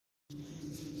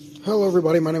Hello,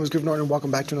 everybody. My name is Goof Norton, and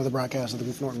welcome back to another broadcast of the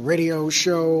Goof Norton Radio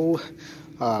Show.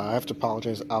 I have to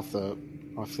apologize off the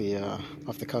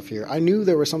cuff here. I knew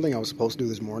there was something I was supposed to do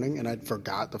this morning, and I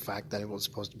forgot the fact that it was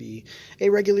supposed to be a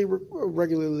regular.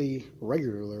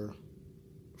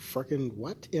 Frickin'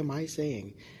 what am I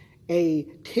saying? A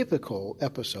typical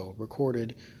episode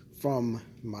recorded from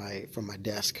my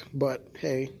desk. But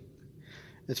hey,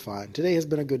 it's fine. Today has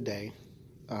been a good day.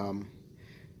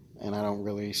 And I don't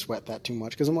really sweat that too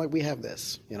much because I'm like, we have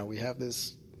this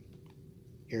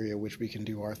area which we can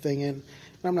do our thing in, and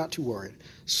I'm not too worried.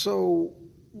 So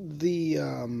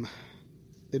the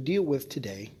deal with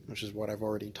today, which is what I've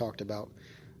already talked about,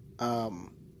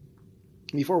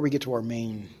 before we get to our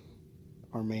main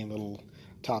little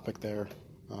topic there,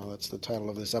 that's the title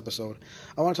of this episode,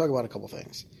 I want to talk about a couple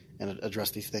things and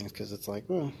address these things because it's like,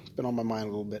 well, it's been on my mind a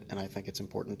little bit, and I think it's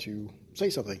important to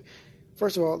say something.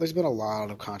 First of all, there's been a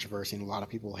lot of controversy and a lot of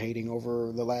people hating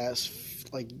over the last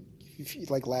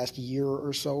last year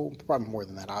or so. Probably more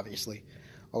than that, obviously,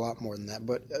 a lot more than that.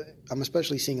 But I'm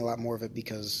especially seeing a lot more of it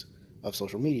because of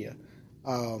social media.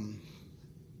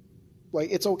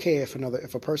 It's okay if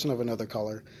a person of another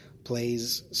color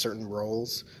plays certain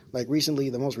roles. Like recently,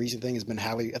 the most recent thing has been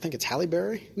I think it's Halle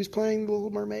Berry who's playing The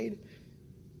Little Mermaid,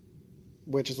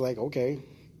 which is like, okay,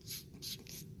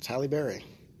 it's Halle Berry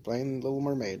playing Little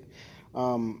Mermaid.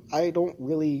 I don't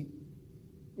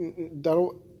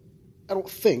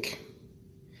think,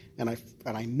 and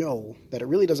I know that it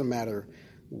really doesn't matter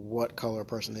what color a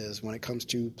person is when it comes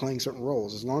to playing certain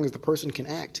roles, as long as the person can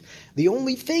act. The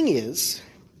only thing is,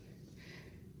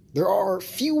 there are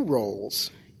few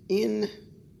roles in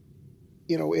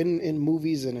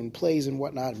movies and in plays and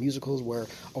whatnot, musicals, where,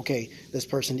 okay, this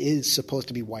person is supposed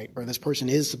to be white, or this person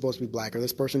is supposed to be black, or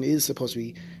this person is supposed to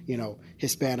be,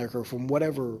 Hispanic, or from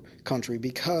whatever country,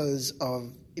 because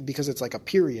it's like a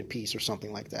period piece or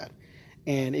something like that.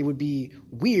 And it would be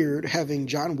weird having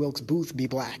John Wilkes Booth be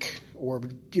black, or,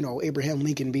 Abraham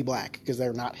Lincoln be black, because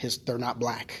they're not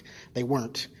black. They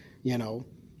weren't,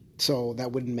 so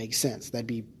that wouldn't make sense. That'd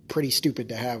be pretty stupid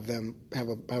to have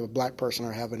a black person,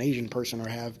 or have an Asian person, or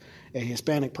have a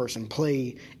Hispanic person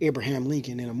play Abraham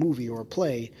Lincoln in a movie or a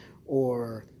play,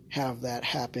 or have that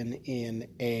happen in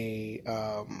a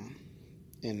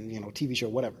TV show,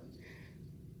 whatever.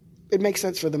 It makes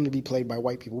sense for them to be played by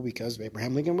white people because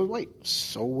Abraham Lincoln was white.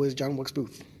 So was John Wilkes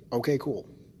Booth. Okay, cool.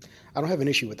 I don't have an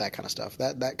issue with that kind of stuff.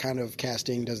 That kind of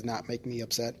casting does not make me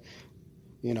upset,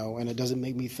 and it doesn't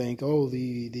make me think, oh,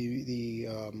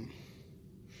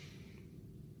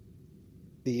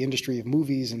 the industry of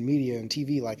movies and media and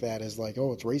TV like that is like,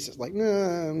 oh, it's racist. Like,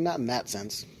 nah, not in that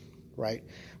sense, right?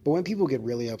 But when people get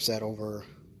really upset over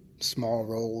small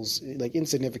roles, like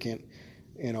insignificant,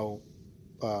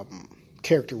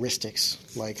 characteristics,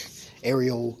 like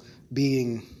Ariel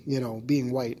being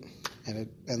white, and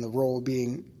the role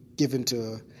being given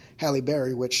to Halle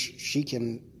Berry, which she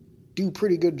can do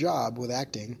pretty good job with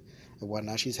acting and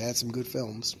whatnot. She's had some good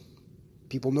films.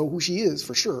 People know who she is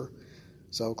for sure.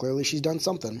 So clearly she's done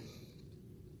something.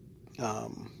 So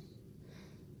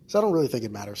I don't really think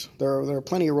it matters. There are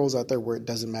plenty of roles out there where it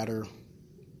doesn't matter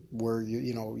where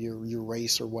your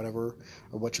race or whatever,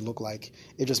 or what you look like.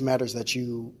 It just matters that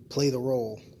you play the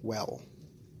role well.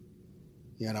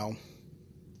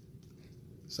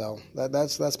 So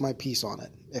that's my piece on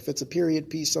it. If it's a period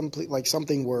piece,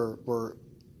 something where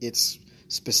it's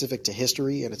specific to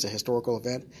history and it's a historical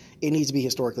event, it needs to be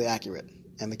historically accurate,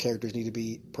 and the characters need to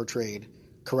be portrayed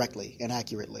correctly and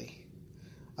accurately.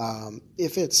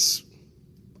 If it's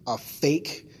a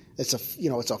fake, it's a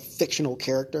fictional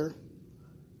character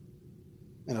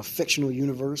in a fictional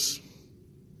universe,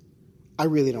 I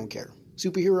really don't care.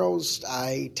 Superheroes,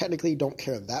 I technically don't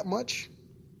care that much.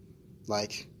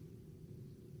 Like,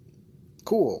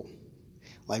 cool.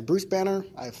 Like Bruce Banner,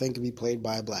 I think could be played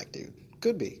by a black dude.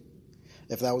 Could be.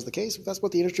 If that was the case, if that's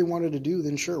what the industry wanted to do,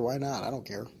 then sure, why not? I don't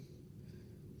care.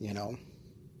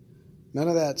 None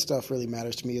of that stuff really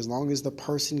matters to me as long as the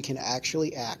person can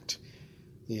actually act,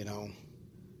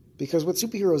 Because with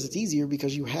superheroes, it's easier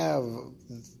because you have,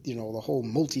 the whole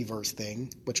multiverse thing,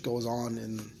 which goes on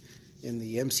in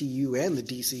the MCU and the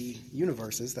DC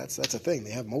universes. That's a thing.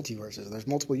 They have multiverses. There's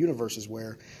multiple universes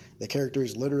where the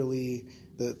characters literally,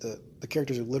 the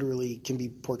characters literally can be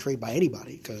portrayed by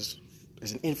anybody because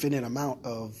there's an infinite amount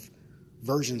of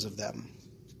versions of them,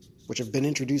 which have been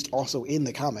introduced also in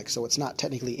the comics, so it's not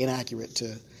technically inaccurate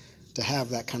to have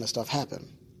that kind of stuff happen.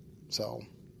 So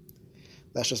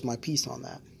that's just my piece on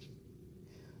that.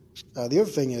 The other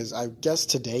thing is, I guess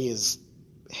today is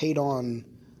Hate on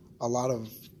a Lot of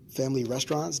Family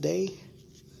Restaurants Day.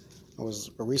 I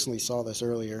recently saw this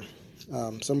earlier.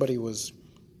 Somebody was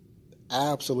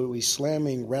absolutely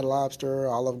slamming Red Lobster,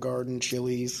 Olive Garden,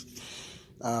 Chili's.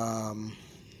 Or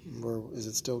is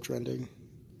it still trending?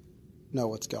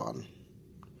 No, it's gone.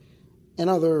 And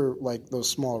other, like, those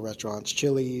small restaurants,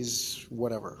 Chili's,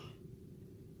 whatever.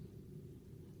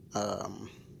 And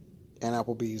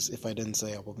Applebee's, if I didn't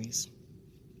say Applebee's.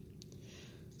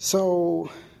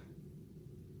 So,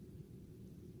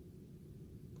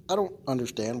 I don't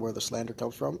understand where the slander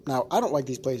comes from. Now, I don't like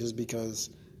these places because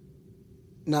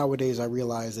nowadays I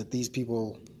realize that these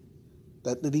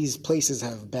places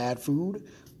have bad food,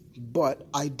 but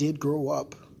we did grow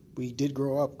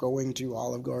up going to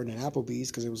Olive Garden and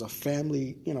Applebee's because it was a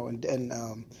family,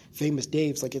 and Famous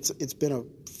Dave's, like it's been a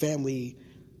family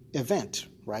event,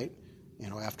 right?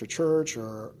 After church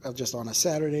or just on a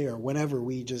Saturday or whenever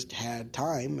we just had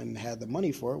time and had the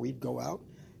money for it, we'd go out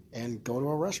and go to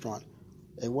a restaurant.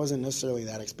 It wasn't necessarily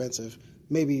that expensive.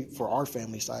 Maybe for our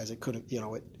family size, it could have,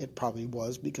 it probably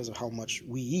was because of how much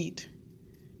we eat,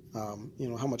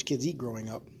 how much kids eat growing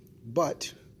up.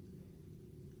 But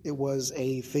it was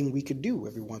a thing we could do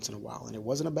every once in a while, and it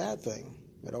wasn't a bad thing.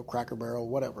 Cracker Barrel,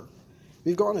 whatever.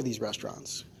 We've gone to these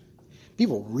restaurants.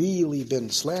 People really been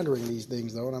slandering these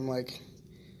things, though, and I'm like,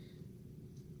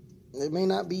 it may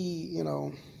not be,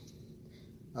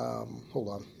 hold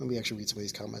on. Let me actually read some of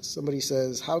these comments. Somebody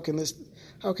says, how can this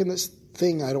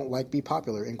thing I don't like be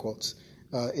popular, in quotes,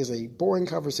 is a boring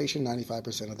conversation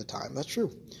 95% of the time. That's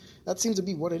true. That seems to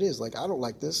be what it is. Like, I don't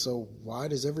like this, so why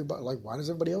does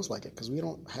everybody else like it? Because we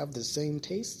don't have the same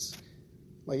tastes.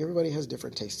 Like, everybody has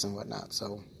different tastes and whatnot,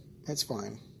 so that's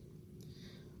fine.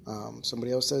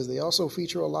 Somebody else says, they also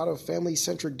feature a lot of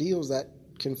family-centric deals that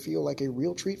can feel like a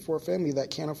real treat for a family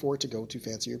that can't afford to go to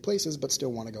fancier places but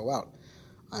still want to go out.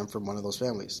 I'm from one of those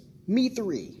families. Me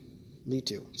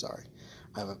too, sorry.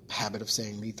 I have a habit of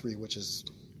saying me three, it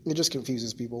just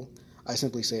confuses people. I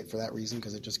simply say it for that reason,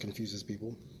 because it just confuses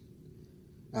people.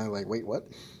 And I'm like, wait, what?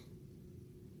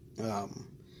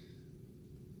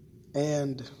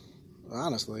 And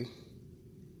honestly,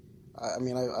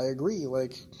 I agree.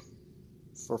 Like,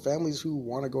 for families who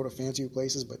want to go to fancier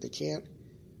places but they can't,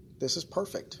 this is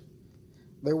perfect.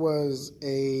 There was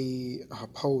a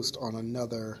post on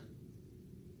another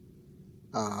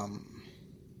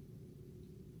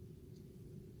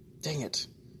dang it.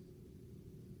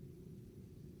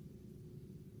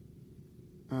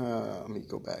 Let me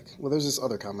go back. Well, there's this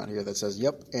other comment here that says,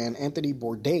 yep, and Anthony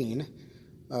Bourdain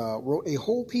wrote a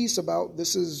whole piece about, and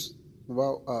this is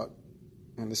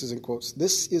in quotes,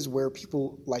 this is where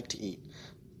people like to eat,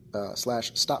 /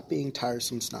 stop being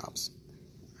tiresome snobs,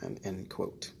 end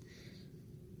quote.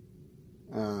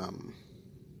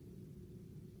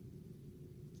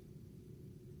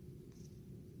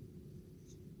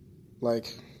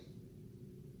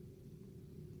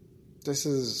 This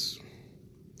is...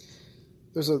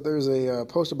 There's a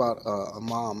post about a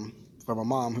mom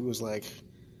who was like,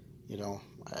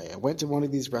 I went to one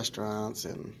of these restaurants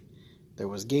and there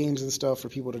was games and stuff for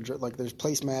people to, like, there's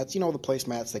placemats, the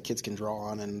placemats that kids can draw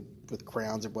on and with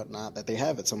crayons and whatnot that they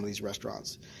have at some of these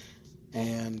restaurants.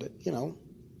 And,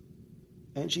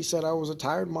 and she said, I was a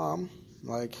tired mom.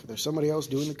 Like, there's somebody else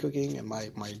doing the cooking and my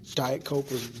Diet Coke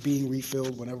was being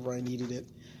refilled whenever I needed it.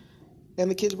 And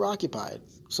the kids were occupied.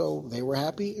 So they were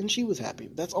happy and she was happy.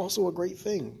 That's also a great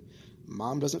thing.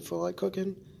 Mom doesn't feel like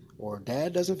cooking or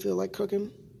dad doesn't feel like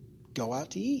cooking. Go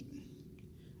out to eat.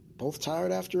 Both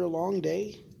tired after a long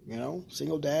day.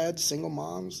 Single dads, single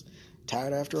moms,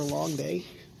 tired after a long day.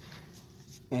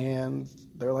 And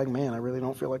they're like, man, I really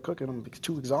don't feel like cooking. I'm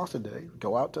too exhausted today.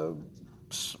 Go out to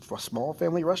a small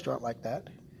family restaurant like that.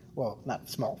 Well, not a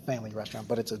small family restaurant,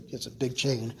 but it's a big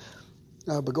chain.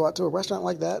 But go out to a restaurant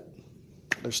like that.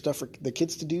 There's stuff for the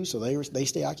kids to do, so they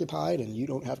stay occupied, and you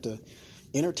don't have to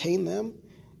entertain them,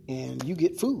 and you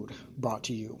get food brought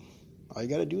to you. All you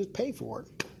got to do is pay for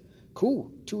it.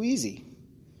 Cool. Too easy.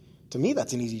 To me,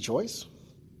 that's an easy choice.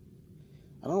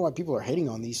 I don't know why people are hating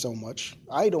on these so much.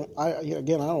 I don't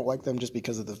like them just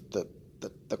because of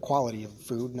the quality of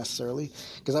food necessarily.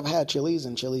 Because I've had Chili's,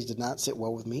 and Chili's did not sit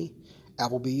well with me.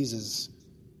 Applebee's is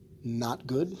not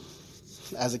good.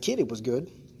 As a kid, it was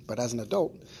good, but as an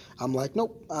adult, I'm like,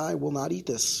 nope, I will not eat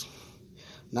this.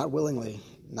 Not willingly.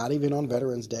 Not even on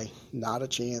Veterans Day. Not a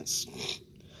chance.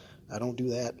 I don't do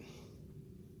that.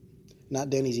 Not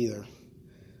Denny's either.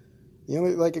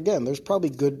 Again, there's probably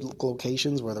good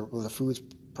locations where the food's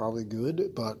probably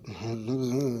good, but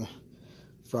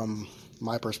from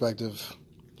my perspective,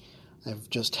 I've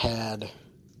just had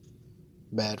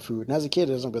bad food. And as a kid,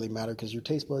 it doesn't really matter because your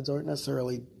taste buds aren't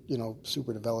necessarily,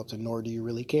 super developed, and nor do you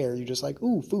really care. You're just like,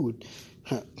 ooh, food.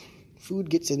 Food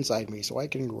gets inside me so I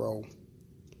can grow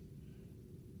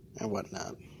and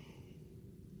whatnot.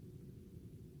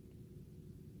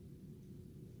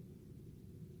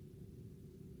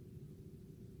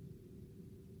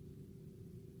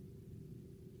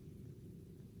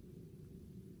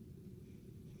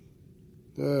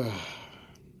 Ugh.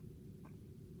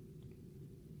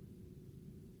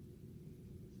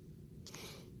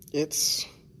 It's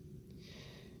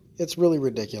really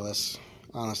ridiculous,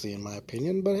 honestly, in my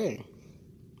opinion. But hey,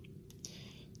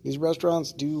 these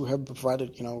restaurants do have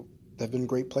provided, they've been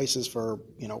great places for,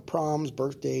 proms,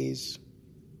 birthdays,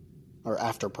 or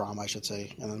after prom, I should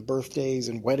say, and then birthdays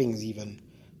and weddings, even,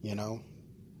 you know.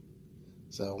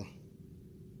 So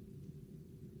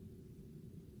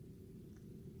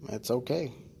it's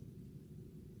okay.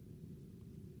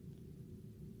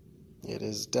 It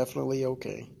is definitely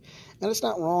okay. And it's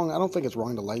not wrong. I don't think it's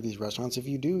wrong to like these restaurants. If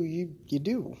you do, you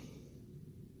do.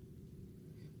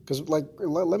 Because, like,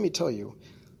 let me tell you,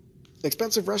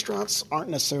 expensive restaurants aren't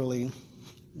necessarily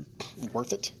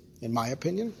worth it, in my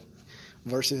opinion,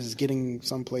 versus getting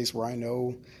someplace where I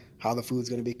know how the food's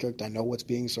going to be cooked. I know what's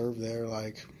being served there.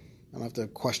 Like, I don't have to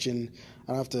question.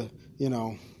 I don't have to,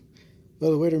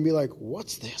 the waiter and be like,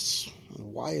 what's this?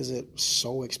 Why is it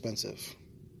so expensive?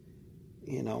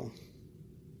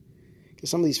 Because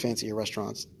some of these fancier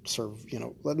restaurants serve,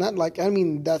 not like, I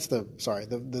mean, that's the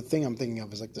thing I'm thinking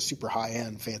of is like the super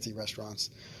high-end fancy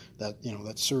restaurants that,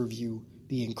 that serve you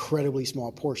the incredibly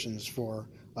small portions for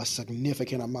a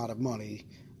significant amount of money,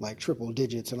 like triple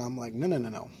digits. And I'm like, no.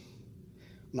 I'm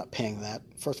not paying that.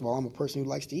 First of all, I'm a person who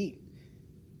likes to eat.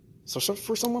 So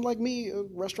for someone like me, a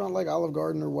restaurant like Olive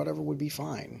Garden or whatever would be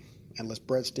fine. Endless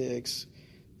breadsticks,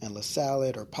 endless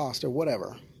salad or pasta,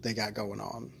 whatever they got going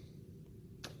on.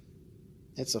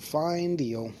 It's a fine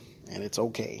deal, and it's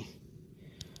okay.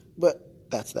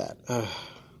 But that's that.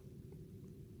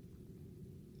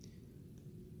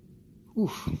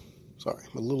 Sorry,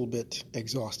 I'm a little bit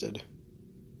exhausted.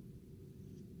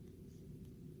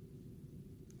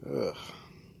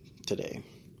 Today.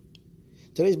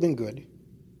 Today's been good.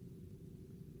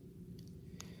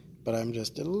 But I'm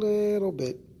just a little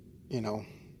bit,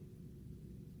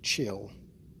 chill.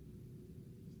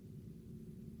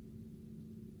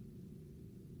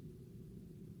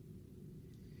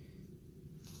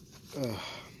 There's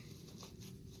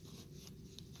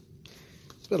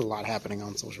been a lot happening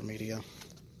on social media.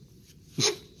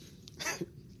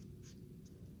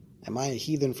 Am I a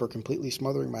heathen for completely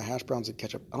smothering my hash browns in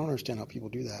ketchup? I don't understand how people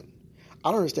do that.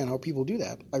 I don't understand how people do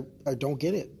that. I don't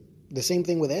get it. The same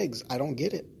thing with eggs. I don't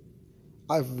get it.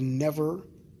 I've never,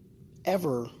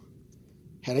 ever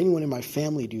had anyone in my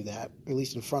family do that, at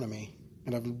least in front of me.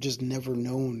 And I've just never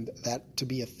known that to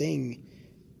be a thing.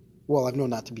 Well, I've known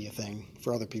that to be a thing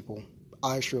for other people.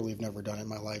 I surely have never done it in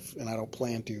my life, and I don't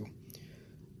plan to.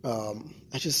 Well,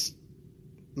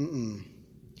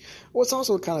 it's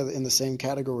also kind of in the same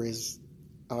category as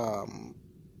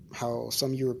how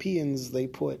some Europeans, they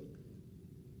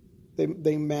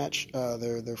match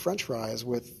their French fries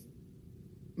with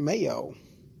mayo,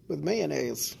 with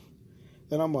mayonnaise.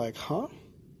 And I'm like, huh?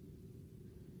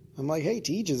 I'm like, hey,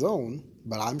 to each his own,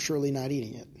 but I'm surely not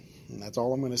eating it. And that's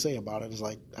all I'm going to say about it is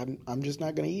like, I'm just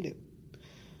not going to eat it.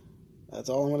 That's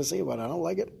all I'm going to say about it. I don't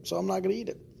like it, so I'm not going to eat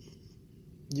it.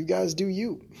 You guys do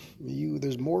you.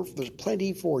 There's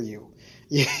plenty for you.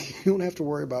 You don't have to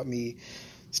worry about me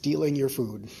stealing your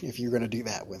food if you're going to do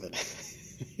that with it.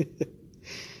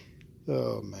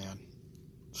 Oh, man.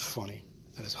 It's funny.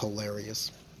 That is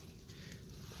hilarious.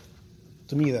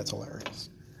 To me, that's hilarious.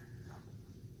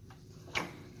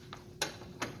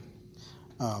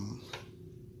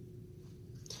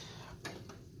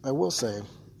 I will say,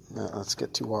 let's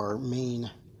get to our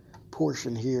main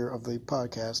portion here of the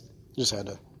podcast. Just had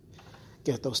to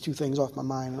get those two things off my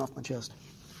mind and off my chest.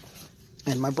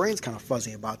 And my brain's kind of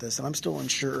fuzzy about this, and I'm still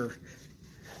unsure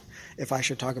if I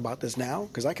should talk about this now,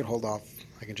 because I could hold off.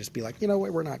 I can just be like, you know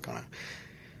what, we're not going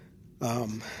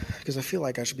to. Because I feel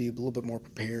like I should be a little bit more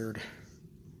prepared,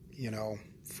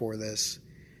 for this.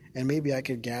 And maybe I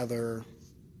could gather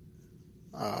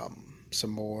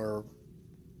some more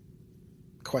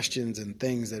questions and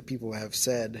things that people have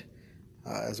said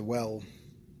as well,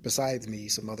 besides me,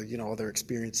 some other, other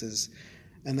experiences,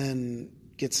 and then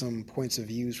get some points of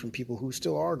views from people who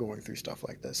still are going through stuff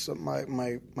like this. So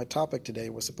my topic today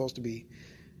was supposed to be,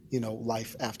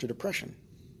 life after depression,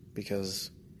 because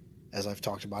as I've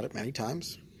talked about it many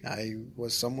times, I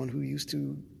was someone who used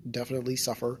to definitely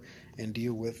suffer and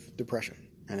deal with depression,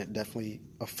 and it definitely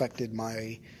affected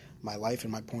my life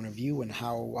and my point of view and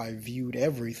how I viewed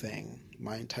everything.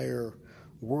 My entire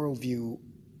worldview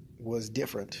was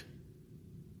different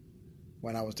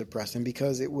when I was depressed, and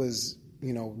because it was,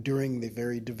 during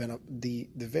the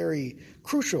very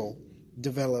crucial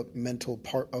developmental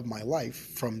part of my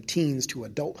life, from teens to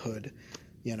adulthood,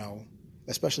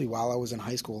 especially while I was in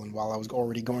high school and while I was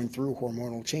already going through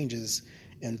hormonal changes,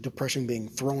 and depression being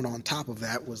thrown on top of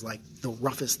that was like the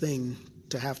roughest thing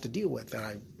to have to deal with.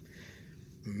 And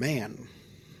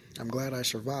I'm glad I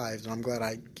survived, and I'm glad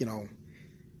I,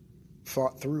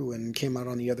 fought through and came out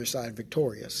on the other side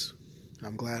victorious.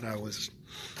 I'm glad I was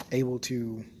able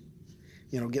to,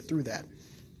 get through that.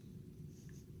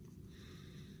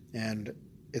 And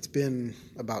it's been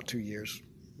about 2 years.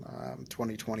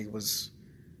 2020 was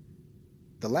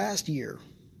the last year.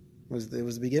 It was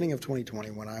the beginning of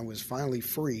 2020 when I was finally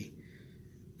free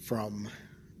from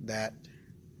that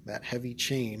heavy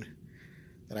chain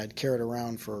that I'd carried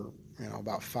around for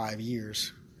about 5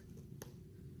 years,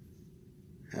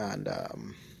 and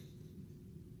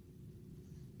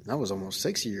that was almost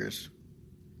 6 years,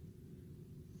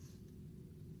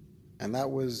 and that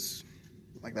was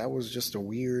just a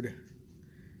weird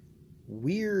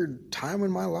time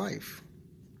in my life,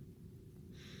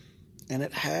 and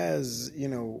it has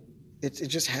it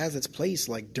just has its place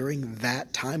like during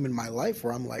that time in my life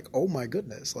where I'm like, oh my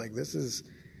goodness, like it's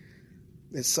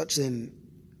such an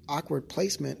awkward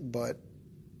placement, but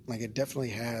like it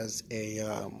definitely has it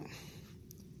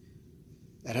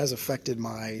has affected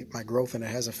my growth, and it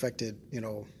has affected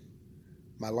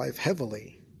my life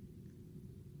heavily,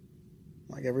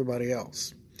 like everybody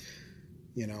else,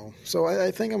 so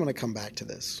I think I'm gonna come back to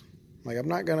this. Like I'm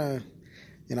not gonna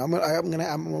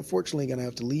I'm unfortunately gonna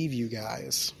have to leave you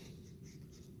guys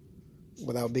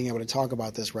without being able to talk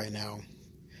about this right now,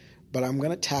 but I'm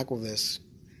gonna tackle this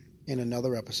in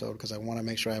another episode because I want to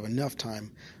make sure I have enough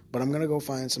time. But I'm going to go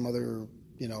find some other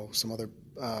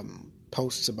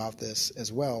posts about this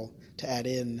as well to add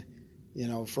in.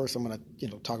 First I'm going to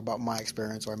talk about my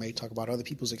experience, or I may talk about other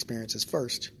people's experiences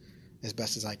first as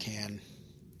best as I can.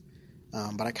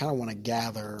 But I kind of want to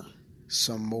gather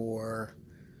some more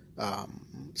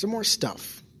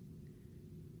stuff,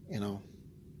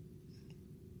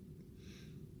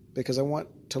 because I want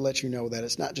to let you know that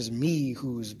it's not just me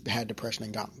who's had depression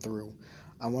and gotten through.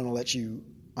 I want to let you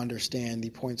understand the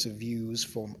points of views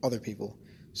from other people.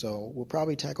 So we'll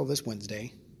probably tackle this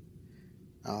Wednesday,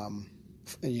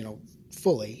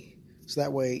 fully. So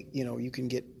that way, you can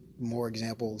get more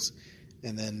examples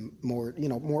and then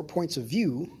more points of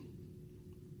view.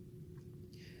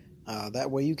 That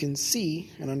way you can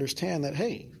see and understand that,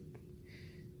 hey,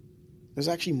 there's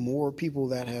actually more people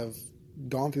that have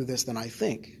gone through this than I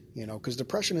think. Because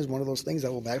depression is one of those things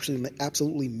that will actually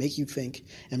absolutely make you think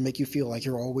and make you feel like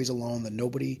you're always alone, that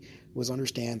nobody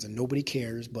understands and nobody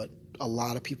cares, but a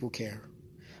lot of people care.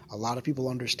 A lot of people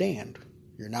understand.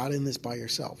 You're not in this by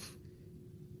yourself.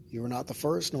 You are not the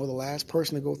first nor the last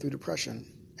person to go through depression.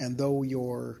 And though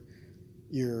your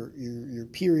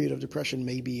period of depression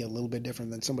may be a little bit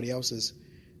different than somebody else's,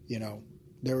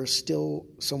 there is still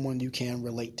someone you can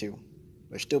relate to.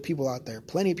 There's still people out there,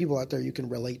 plenty of people out there you can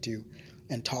relate to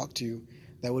and talk to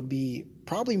that would be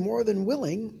probably more than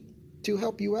willing to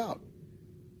help you out,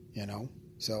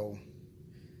 so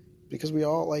because we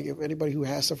all, like, if anybody who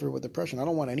has suffered with depression, I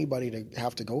don't want anybody to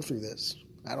have to go through this.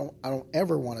 I don't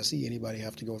ever want to see anybody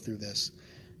have to go through this.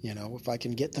 If I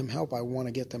can get them help, I want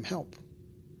to get them help.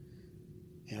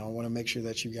 I want to make sure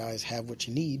that you guys have what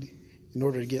you need in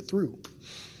order to get through,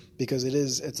 because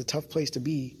it's a tough place to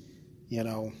be,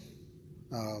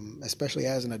 especially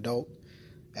as an adult.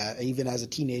 Even as a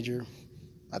teenager,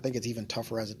 I think it's even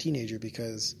tougher as a teenager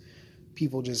because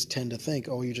people just tend to think,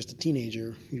 oh, you're just a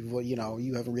teenager.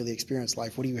 You haven't really experienced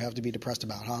life. What do you have to be depressed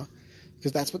about, huh?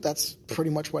 Because that's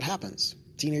pretty much what happens.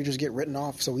 Teenagers get written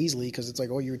off so easily because it's like,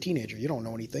 oh, you're a teenager. You don't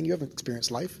know anything. You haven't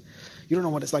experienced life. You don't know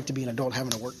what it's like to be an adult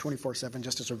having to work 24/7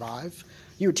 just to survive.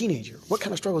 You're a teenager. What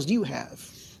kind of struggles do you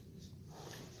have?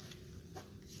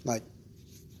 Like,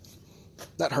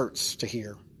 that hurts to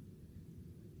hear.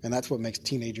 And that's what makes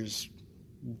teenagers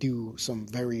do some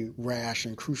very rash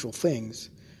and crucial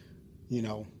things,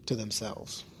 to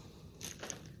themselves.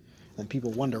 And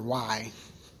people wonder why,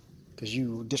 because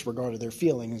you disregarded their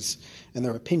feelings and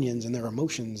their opinions and their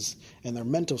emotions and their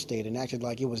mental state and acted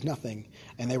like it was nothing,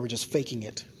 and they were just faking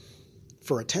it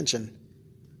for attention.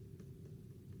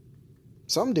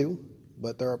 Some do,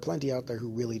 but there are plenty out there who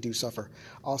really do suffer.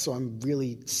 Also, I'm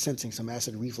really sensing some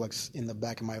acid reflux in the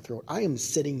back of my throat. I am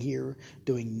sitting here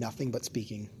doing nothing but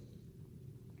speaking.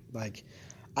 Like,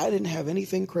 I didn't have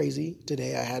anything crazy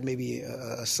today. I had maybe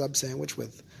a sub sandwich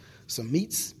with some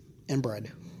meats and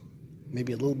bread.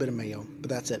 Maybe a little bit of mayo, but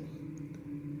that's it.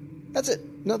 That's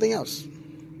it. Nothing else.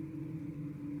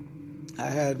 I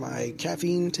had my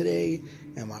caffeine today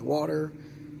and my water.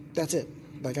 That's it.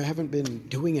 Like, I haven't been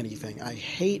doing anything. I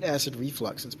hate acid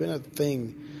reflux. It's been a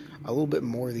thing a little bit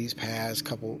more this past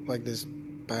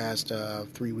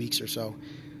 3 weeks or so.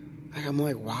 I'm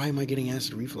like, why am I getting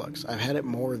acid reflux? I've had it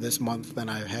more this month than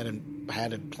I've had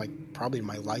it like probably in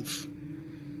my life.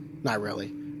 Not really,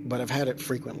 but I've had it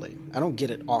frequently. I don't get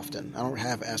it often. I don't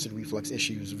have acid reflux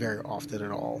issues very often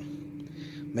at all.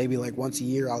 Maybe like once a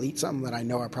year I'll eat something that I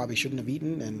know I probably shouldn't have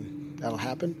eaten, and that'll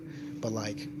happen. But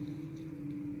like,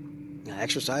 I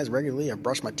exercise regularly, I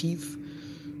brush my teeth,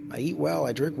 I eat well,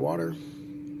 I drink water,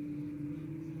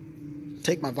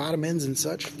 take my vitamins and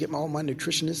such, get all my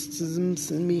nutritionisms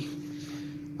in me.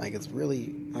 Like, it's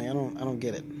really, like, I don't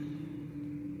get it.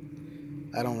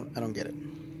 I don't get it.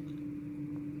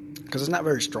 Because it's not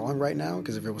very strong right now,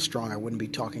 because if it was strong I wouldn't be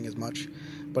talking as much.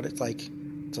 But it's like,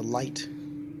 it's a light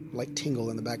tingle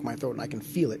in the back of my throat, and I can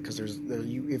feel it, because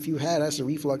if you had acid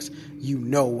reflux, you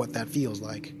know what that feels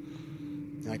like.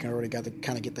 And I can already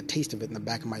kind of get the taste of it in the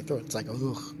back of my throat. It's like,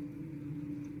 ugh.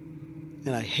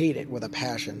 And I hate it with a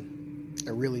passion. I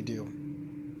really do.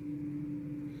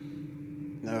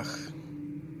 Ugh.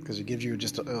 Because it gives you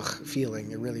just a ugh feeling.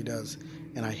 It really does.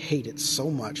 And I hate it so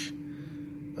much.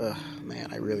 Ugh, man,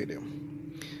 I really do.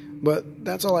 But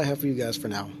that's all I have for you guys for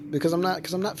now. Because I'm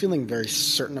not feeling very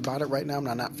certain about it right now.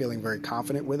 I'm not feeling very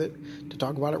confident with it to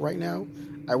talk about it right now.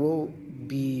 I will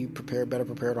be better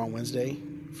prepared on Wednesday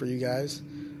for you guys.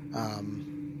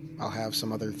 I'll have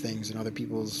some other things and other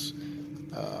people's,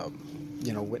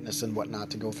 witness and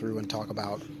whatnot to go through and talk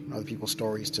about, other people's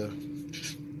stories to,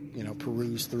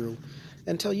 peruse through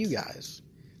and tell you guys.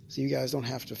 So you guys don't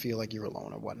have to feel like you're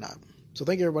alone or whatnot. So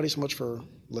thank you everybody so much for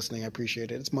listening. I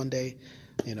appreciate it. It's Monday,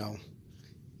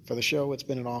 for the show. It's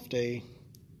been an off day.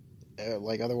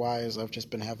 Otherwise, I've just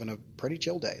been having a pretty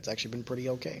chill day. It's actually been pretty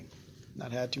okay.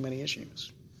 Not had too many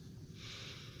issues.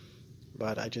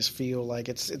 But I just feel like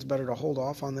it's better to hold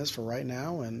off on this for right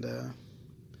now and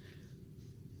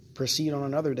proceed on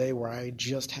another day where I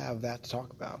just have that to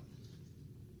talk about.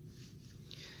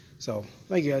 So,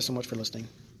 thank you guys so much for listening.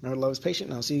 Remember, love is patient,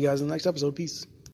 and I'll see you guys in the next episode. Peace.